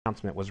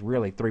announcement was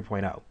really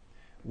 3.0,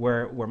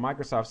 where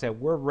Microsoft said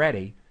we're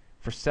ready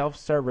for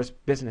self-service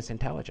business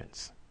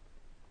intelligence.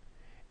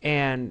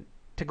 And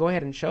to go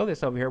ahead and show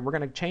this over here, we're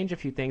going to change a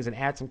few things and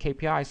add some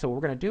KPIs. So what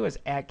we're going to do is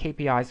add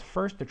KPIs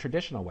first the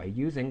traditional way,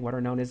 using what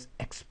are known as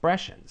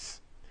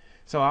expressions.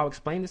 So I'll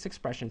explain this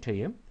expression to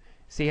you,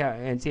 see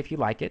if you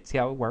like it, see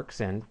how it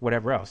works, and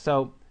whatever else.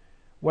 So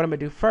what I'm going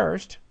to do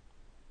first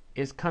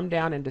is come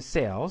down into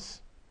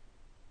sales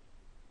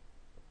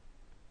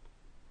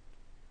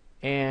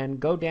and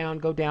go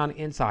down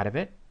inside of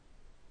it.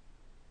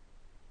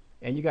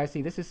 And you guys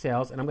see this is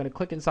sales, and I'm going to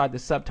click inside the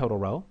subtotal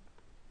row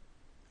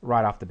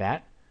right off the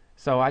bat.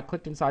 So I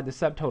clicked inside the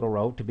subtotal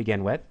row to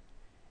begin with,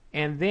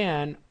 and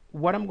then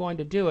what I'm going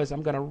to do is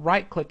I'm going to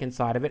right click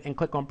inside of it and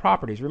click on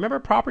properties. Remember,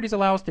 properties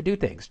allow us to do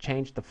things,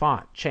 change the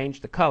font,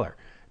 change the color,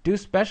 do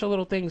special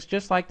little things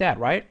just like that,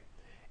 right?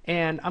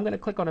 And I'm going to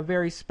click on a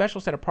very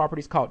special set of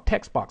properties called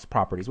text box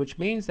properties, which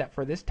means that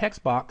for this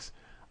text box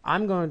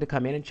I'm going to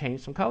come in and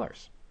change some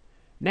colors.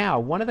 Now,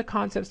 one of the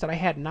concepts that I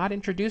had not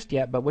introduced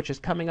yet, but which is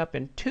coming up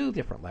in 2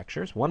 different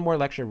lectures, one more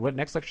lecture,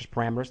 next lecture is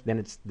parameters, then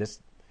it's this,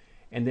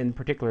 and then in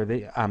particular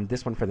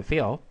this one for the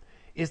field,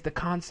 is the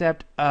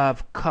concept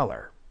of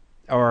color,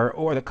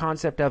 or the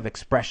concept of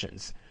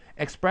expressions.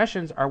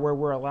 Expressions are where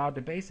we're allowed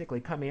to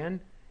basically come in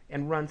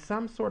and run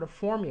some sort of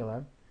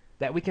formula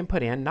that we can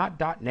put in,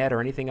 not .NET or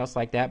anything else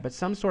like that, but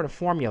some sort of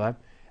formula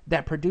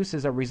that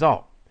produces a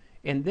result.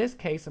 In this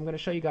case, I'm going to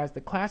show you guys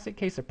the classic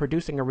case of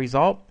producing a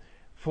result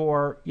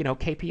for,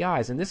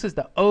 KPIs. And this is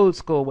the old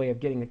school way of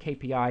getting a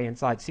KPI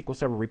inside SQL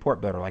Server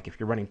Report Builder, like if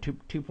you're running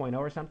 2.0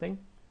 or something.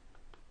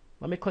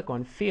 Let me click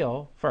on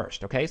fill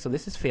first, okay? So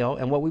this is fill,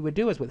 and what we would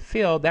do is with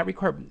fill,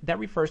 that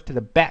refers to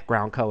the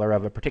background color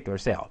of a particular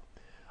cell.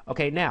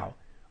 Okay, now,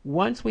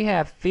 once we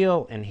have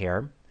fill in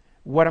here,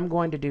 what I'm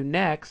going to do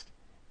next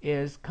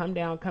is come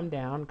down,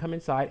 come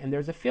inside, and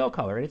there's a fill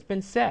color, and it's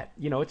been set.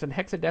 It's a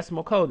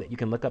hexadecimal code that you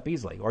can look up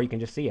easily, or you can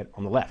just see it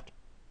on the left.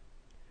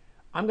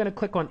 I'm going to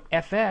click on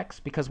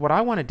FX because what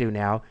I want to do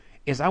now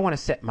is I want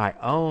to set my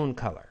own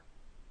color.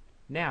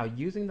 Now,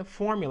 using the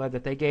formula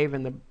that they gave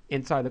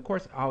inside the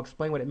course, I'll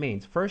explain what it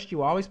means. First,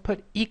 you always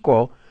put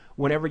equal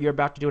whenever you're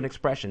about to do an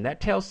expression. That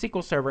tells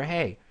SQL Server,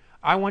 hey,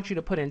 I want you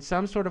to put in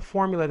some sort of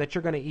formula that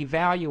you're going to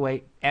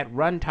evaluate at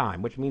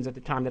runtime, which means at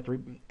the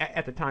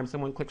time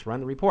someone clicks run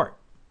the report.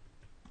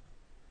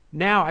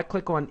 Now I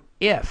click on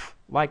if,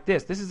 like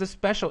this. This is a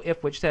special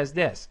if which says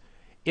this.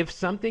 If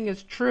something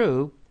is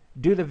true,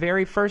 do the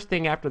very first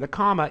thing after the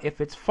comma. If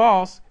it's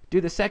false,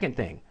 do the second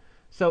thing.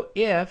 So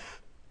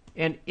if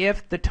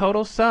the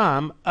total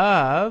sum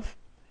of,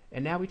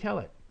 and now we tell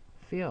it,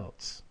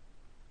 fields.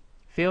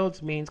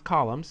 Fields means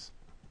columns.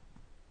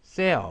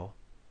 Cells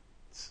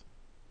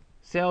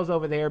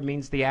over there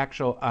means the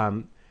actual,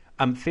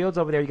 fields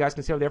over there, you guys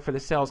can see over there for the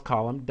cells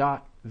column,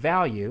 dot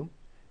value.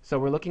 So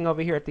we're looking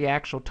over here at the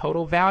actual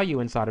total value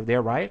inside of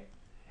there, right?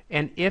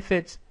 And if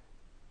it's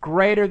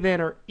greater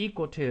than or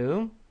equal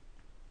to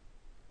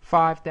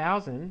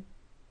 5,000,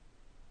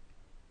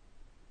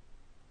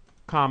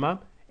 comma,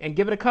 and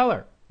give it a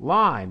color.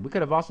 Line. We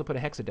could have also put a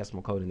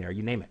hexadecimal code in there,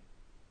 you name it.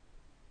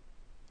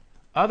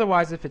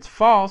 Otherwise, if it's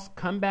false,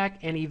 come back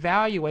and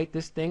evaluate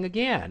this thing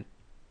again.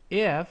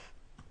 If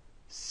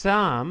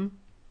sum,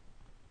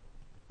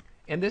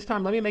 and this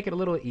time let me make it a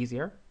little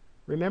easier.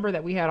 Remember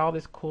that we had all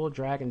this cool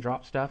drag and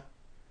drop stuff?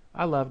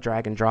 I love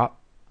drag and drop.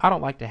 I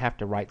don't like to have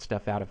to write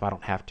stuff out if I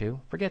don't have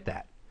to. Forget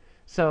that.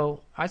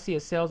 So I see a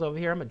cells over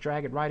here. I'm going to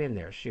drag it right in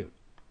there. Shoot.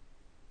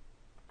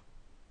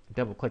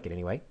 Double click it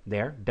anyway.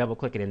 There. Double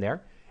click it in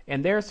there.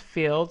 And there's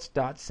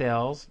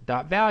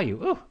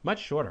fields.cells.value. Ooh,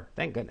 much shorter.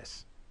 Thank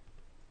goodness.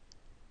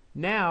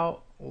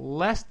 Now,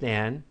 less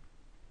than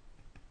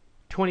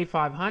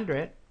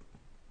 2,500.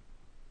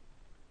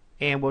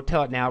 And we'll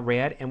tell it now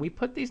red. And we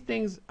put these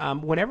things,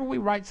 whenever we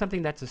write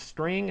something that's a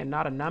string and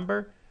not a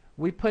number,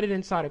 we put it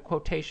inside of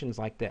quotations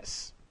like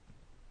this.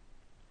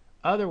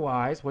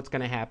 Otherwise, what's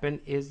going to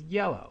happen is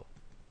yellow.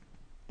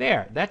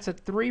 There. That's a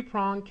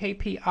 3-pronged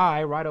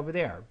KPI right over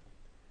there.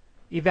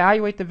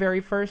 Evaluate the very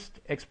first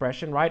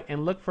expression, right,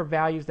 and look for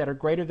values that are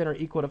greater than or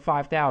equal to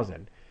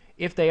 5,000.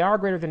 If they are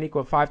greater than or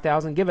equal to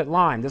 5,000, give it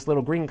line, this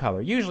little green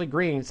color. Usually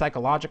green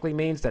psychologically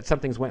means that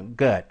something's went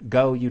good,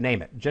 go, you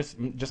name it, just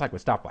like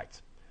with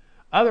stoplights.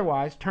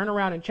 Otherwise, turn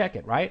around and check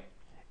it, right?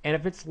 And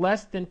if it's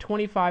less than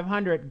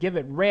 2,500, give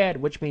it red,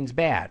 which means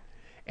bad.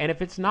 And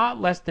if it's not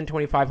less than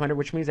 2,500,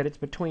 which means that it's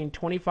between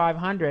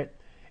 2,500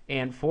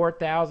 and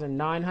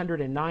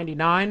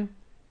 4,999,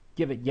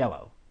 give it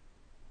yellow.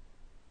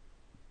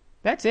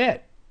 That's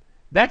it.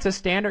 That's a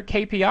standard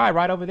KPI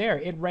right over there.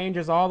 It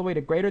ranges all the way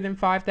to greater than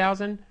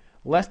 5,000,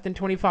 less than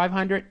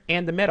 2,500,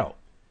 and the middle.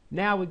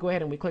 Now we go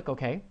ahead and we click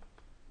OK.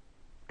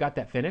 Got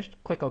that finished.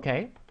 Click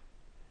OK.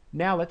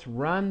 Now let's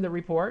run the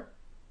report.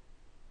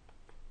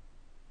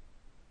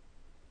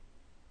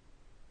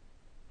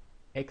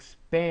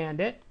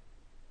 Expand it.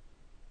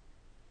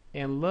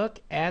 And look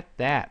at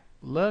that.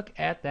 Look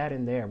at that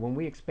in there. When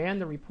we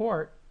expand the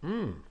report,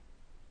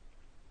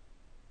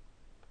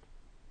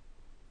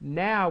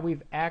 Now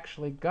we've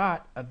actually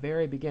got a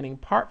very beginning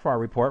part for our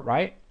report,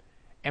 right?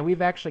 And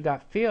we've actually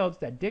got fields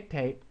that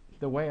dictate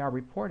the way our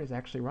report is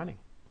actually running.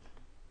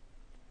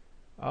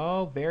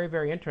 Oh, very,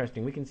 very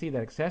interesting. We can see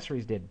that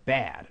accessories did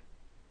bad.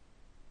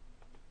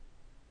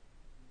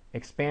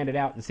 Expand it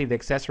out and see the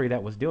accessory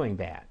that was doing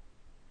bad.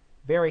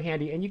 Very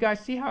handy. And you guys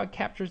see how it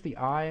captures the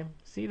eye?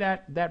 See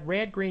that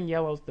red, green,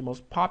 yellow is the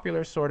most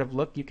popular sort of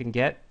look you can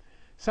get.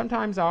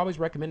 Sometimes I always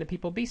recommend to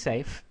people be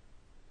safe.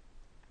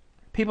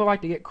 People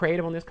like to get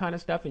creative on this kind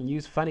of stuff and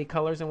use funny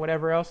colors and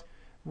whatever else.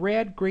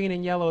 Red, green,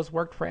 and yellow has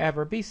worked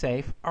forever. Be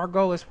safe. Our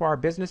goal is for our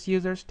business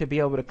users to be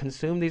able to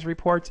consume these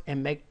reports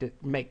and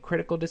make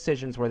critical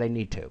decisions where they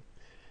need to.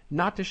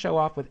 Not to show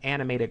off with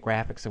animated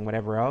graphics and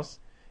whatever else.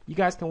 You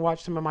guys can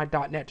watch some of my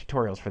 .NET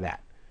tutorials for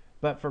that.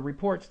 But for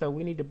reports, though,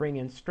 we need to bring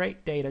in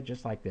straight data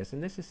just like this.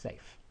 And this is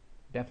safe.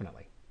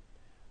 Definitely.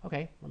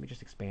 Okay, let me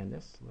just expand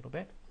this a little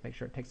bit. Make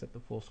sure it takes up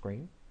the full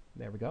screen.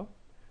 There we go.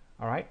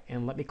 All right,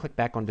 and let me click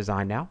back on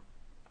design now.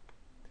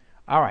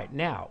 All right,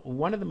 now,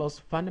 one of the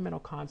most fundamental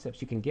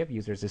concepts you can give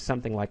users is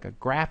something like a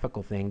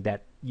graphical thing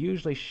that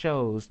usually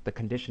shows the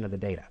condition of the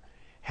data,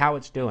 how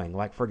it's doing.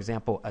 Like, for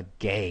example, a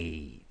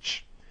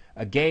gauge.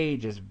 A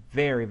gauge is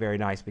very, very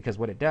nice because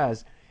what it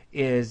does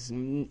is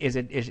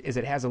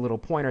it has a little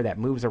pointer that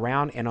moves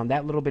around, and on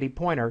that little bitty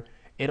pointer,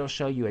 it'll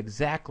show you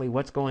exactly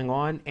what's going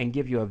on and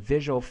give you a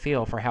visual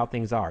feel for how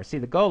things are. See,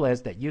 the goal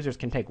is that users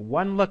can take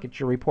one look at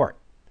your report,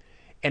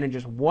 and in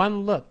just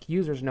one look,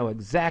 users know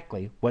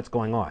exactly what's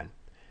going on.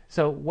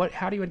 So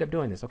how do you end up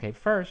doing this? Okay,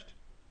 first,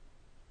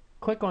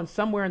 click on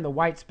somewhere in the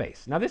white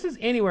space. Now, this is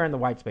anywhere in the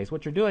white space.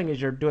 What you're doing is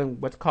you're doing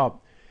what's called,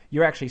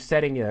 you're actually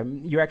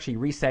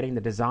resetting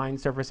the design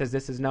surface, as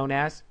this is known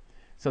as.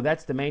 So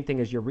that's the main thing,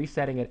 is you're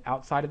resetting it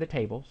outside of the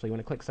table. So you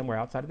want to click somewhere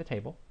outside of the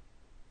table.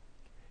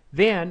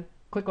 Then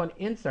click on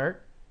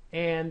Insert,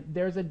 and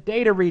there's a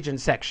data region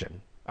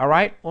section. All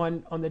right,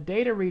 on the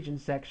data region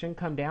section,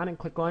 come down and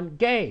click on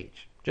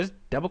Gauge. Just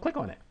double click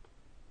on it.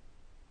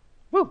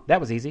 Woo, that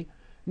was easy.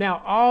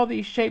 Now, all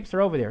these shapes are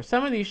over there.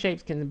 Some of these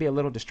shapes can be a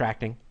little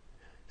distracting.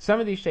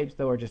 Some of these shapes,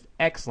 though, are just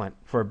excellent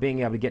for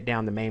being able to get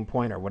down the main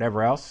point or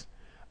whatever else.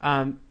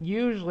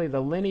 Usually, the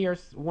linear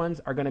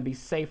ones are going to be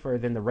safer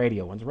than the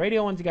radial ones.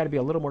 Radial ones you got to be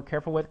a little more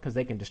careful with because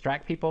they can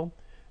distract people.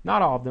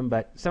 Not all of them,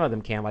 but some of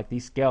them can. Like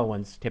these scale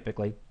ones,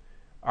 typically,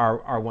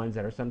 are ones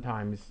that are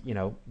sometimes,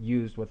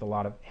 used with a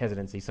lot of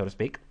hesitancy, so to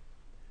speak.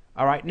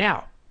 All right,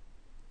 now,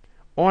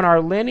 on our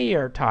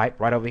linear type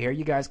right over here,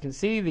 you guys can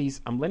see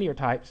these linear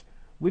types.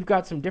 We've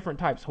got some different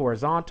types,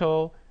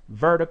 horizontal,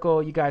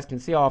 vertical. You guys can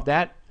see all of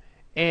that.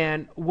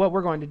 And what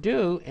we're going to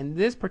do in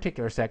this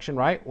particular section,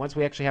 right, once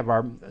we actually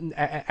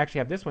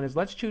have this one, is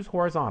let's choose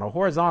horizontal.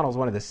 Horizontal is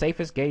one of the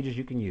safest gauges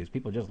you can use.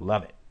 People just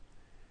love it.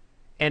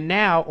 And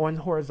now on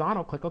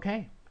horizontal, click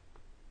OK.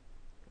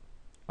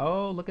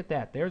 Oh, look at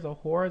that. There's a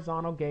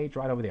horizontal gauge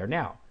right over there.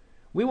 Now,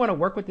 we want to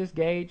work with this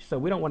gauge, so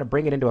we don't want to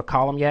bring it into a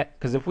column yet,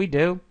 because if we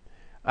do,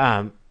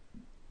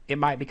 it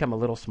might become a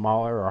little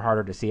smaller or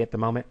harder to see at the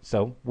moment.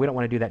 So we don't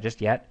want to do that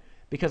just yet,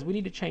 because we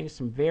need to change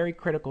some very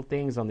critical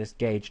things on this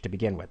gauge to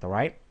begin with, all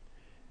right?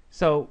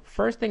 So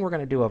first thing we're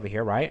going to do over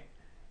here, right,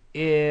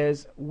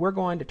 is we're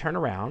going to turn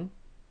around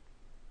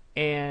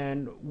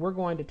and we're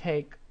going to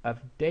take a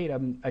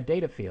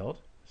data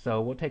field.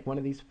 So we'll take one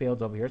of these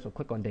fields over here. So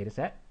click on Data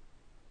Set.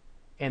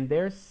 And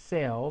there's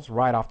sales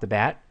right off the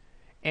bat.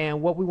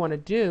 And what we want to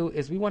do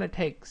is we want to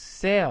take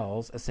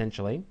sales,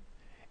 essentially,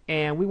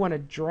 and we want to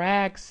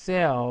drag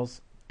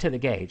sales to the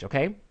gauge,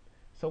 okay?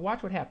 So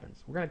watch what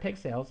happens. We're going to take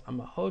sales. I'm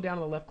going to hold down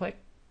on the left click,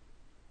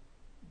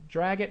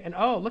 drag it, and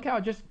oh, look how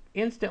it just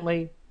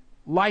instantly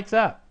lights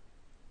up.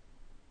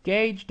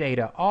 Gauge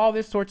data, all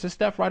this sorts of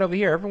stuff right over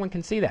here. Everyone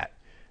can see that.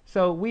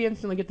 So we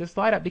instantly get this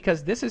light up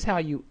because this is how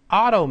you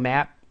auto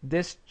map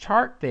this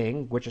chart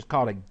thing, which is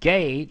called a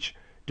gauge,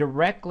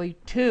 directly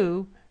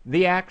to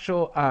the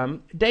actual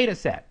data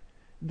set.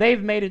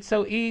 They've made it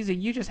so easy,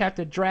 you just have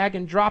to drag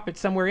and drop it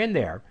somewhere in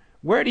there.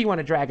 Where do you want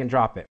to drag and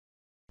drop it?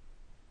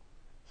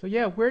 So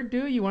yeah, where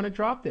do you want to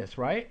drop this,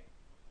 right?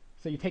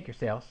 So you take your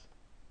sales,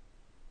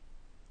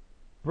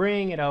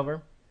 bring it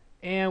over,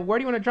 and where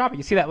do you want to drop it?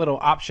 You see that little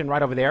option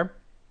right over there?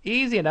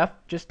 Easy enough.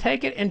 Just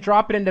take it and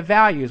drop it into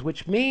values,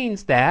 which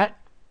means that,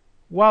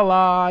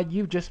 voila,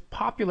 you've just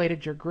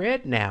populated your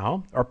grid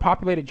now, or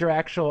populated your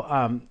actual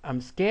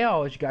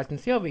scale, as you guys can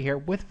see over here,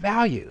 with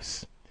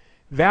values.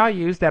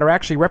 Values that are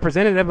actually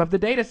representative of the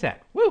data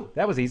set. Woo,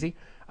 that was easy.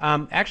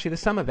 Actually, the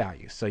sum of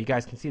values. So you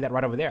guys can see that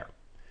right over there.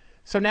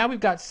 So now we've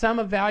got sum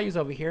of values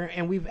over here,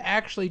 and we've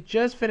actually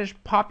just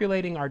finished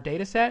populating our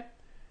data set.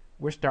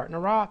 We're starting to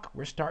rock.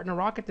 We're starting to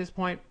rock at this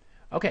point.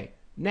 Okay,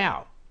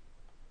 now,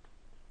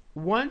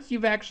 once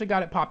you've actually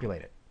got it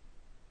populated,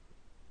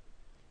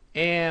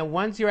 and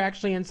once you're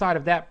actually inside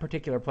of that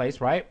particular place,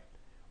 right,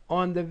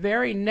 on the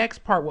very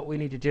next part, what we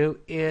need to do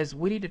is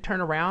we need to turn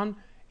around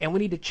and we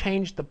need to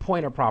change the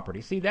pointer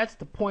property. See, that's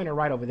the pointer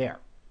right over there.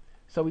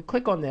 So we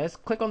click on this,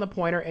 click on the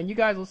pointer, and you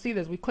guys will see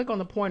this. We click on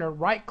the pointer,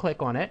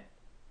 right-click on it.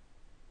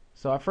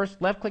 So I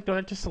first left-clicked on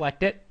it to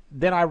select it.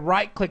 Then I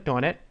right-clicked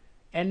on it,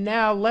 And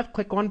now left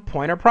click on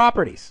pointer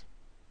properties.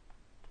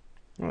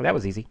 Oh, that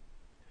was easy.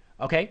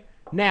 Okay,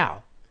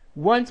 now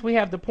once we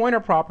have the pointer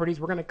properties,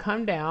 we're going to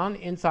come down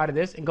inside of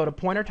this and go to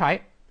pointer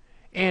type.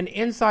 And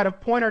inside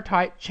of pointer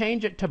type,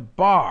 change it to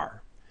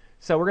bar.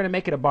 So we're going to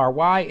make it a bar.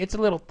 Why? It's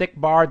a little thick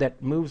bar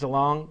that moves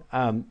along.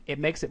 It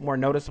makes it more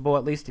noticeable,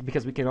 at least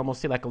because we can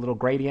almost see like a little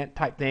gradient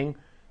type thing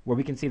where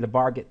we can see the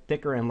bar get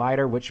thicker and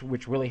lighter,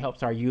 which really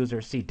helps our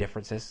users see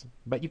differences.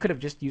 But you could have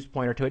just used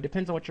pointer to it.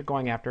 Depends on what you're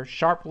going after.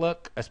 Sharp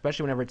look,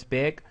 especially whenever it's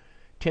big,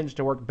 tends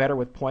to work better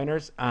with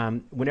pointers.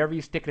 Whenever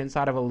you stick it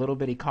inside of a little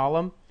bitty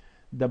column,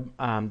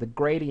 the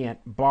gradient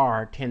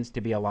bar tends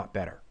to be a lot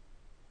better.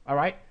 All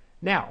right?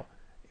 Now,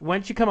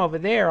 once you come over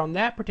there on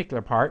that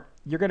particular part,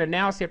 you're going to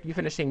now see after you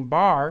finish saying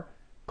bar,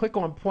 click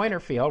on pointer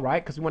fill,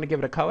 right? Because we want to give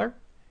it a color.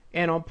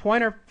 And on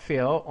pointer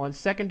fill, on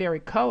secondary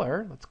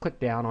color, let's click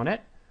down on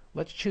it.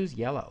 Let's choose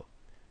yellow.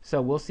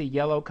 So we'll see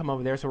yellow come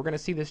over there. So we're going to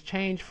see this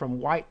change from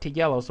white to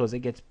yellow. So as it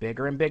gets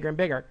bigger and bigger and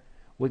bigger,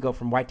 we go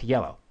from white to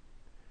yellow.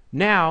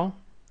 Now,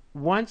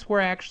 once we're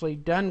actually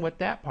done with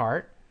that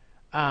part,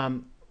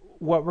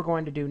 what we're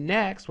going to do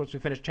next, once we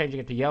finish changing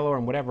it to yellow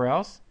and whatever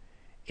else,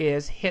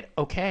 is hit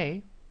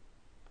OK.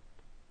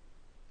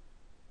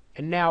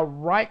 And now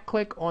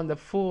right-click on the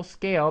full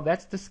scale.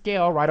 That's the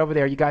scale right over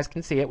there. You guys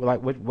can see it with like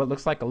what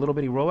looks like a little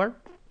bitty ruler.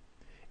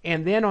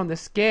 And then on the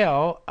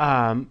scale,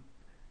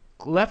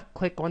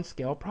 left-click on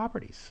Scale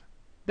Properties.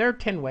 There are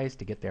 10 ways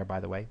to get there,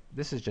 by the way.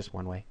 This is just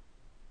one way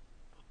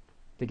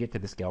to get to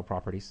the scale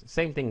properties.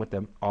 Same thing with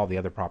all the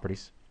other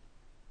properties.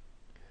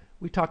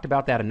 We talked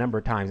about that a number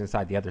of times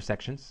inside the other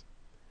sections.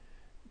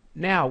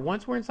 Now,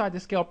 once we're inside the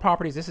scale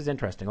properties, this is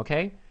interesting,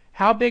 okay?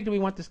 How big do we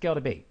want the scale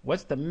to be?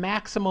 What's the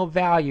maximal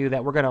value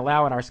that we're going to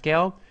allow in our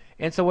scale?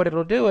 And so what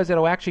it'll do is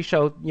it'll actually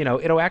show,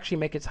 it'll actually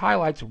make its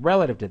highlights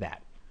relative to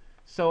that.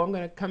 So I'm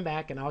going to come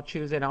back and I'll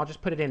choose it and I'll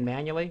just put it in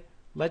manually.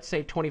 Let's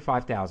say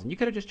 25,000. You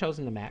could have just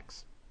chosen the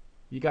max.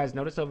 You guys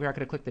notice over here I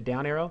could have clicked the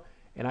down arrow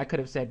and I could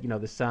have said,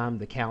 the sum,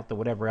 the count, the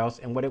whatever else.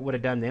 And what it would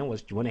have done then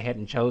was you went ahead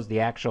and chose the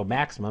actual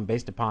maximum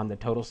based upon the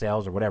total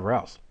sales or whatever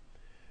else.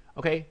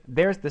 Okay,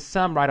 there's the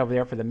sum right over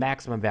there for the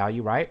maximum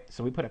value, right?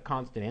 So we put a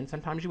constant in.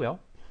 Sometimes you will.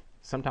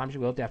 Sometimes you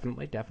will,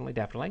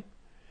 definitely.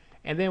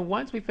 And then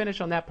once we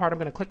finish on that part, I'm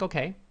going to click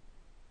OK.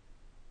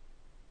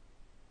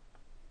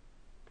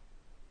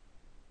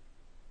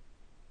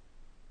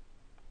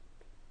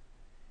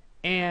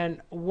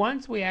 And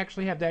once we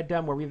actually have that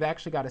done where we've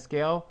actually got a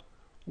scale,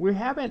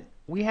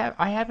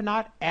 I have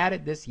not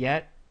added this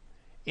yet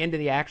into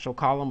the actual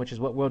column, which is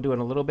what we'll do in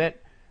a little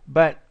bit,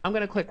 but I'm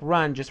going to click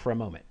Run just for a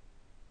moment.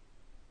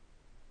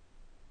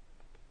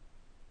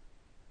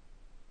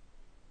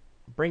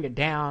 Bring it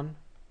down.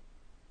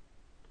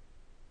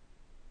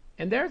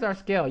 And there's our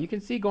scale. You can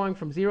see going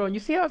from 0, and you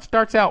see how it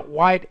starts out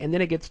white, and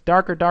then it gets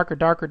darker.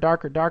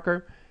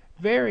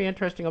 Very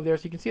interesting over there.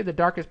 So you can see the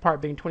darkest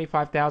part being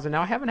 25,000.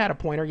 Now, I haven't had a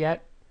pointer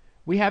yet.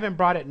 We haven't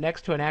brought it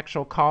next to an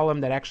actual column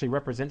that actually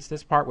represents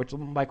this part, which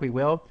looks like we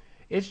will.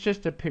 It's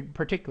just a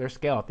particular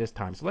scale at this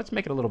time. So let's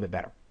make it a little bit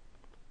better.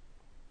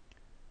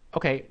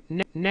 Okay,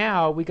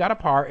 now we got a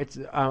part. It's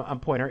a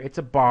pointer. It's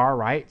a bar,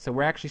 right? So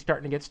we're actually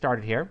starting to get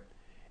started here.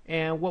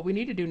 And what we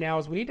need to do now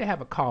is we need to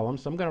have a column.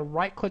 So I'm going to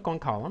right-click on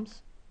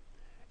columns.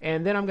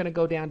 And then I'm going to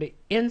go down to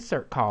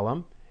Insert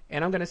Column.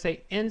 And I'm going to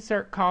say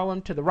Insert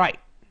Column to the right.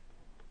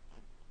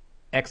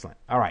 Excellent.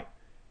 All right.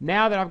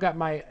 Now that I've got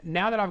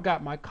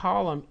my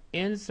column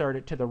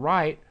inserted to the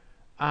right,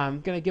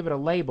 I'm going to give it a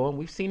label. And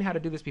we've seen how to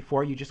do this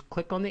before. You just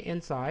click on the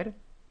inside.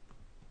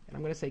 And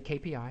I'm going to say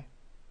KPI.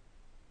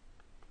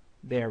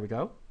 There we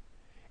go.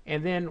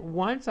 And then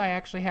once I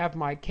actually have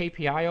my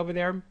KPI over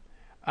there,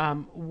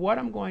 what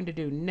I'm going to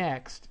do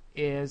next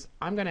is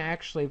I'm going to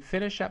actually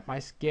finish up my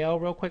scale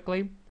real quickly.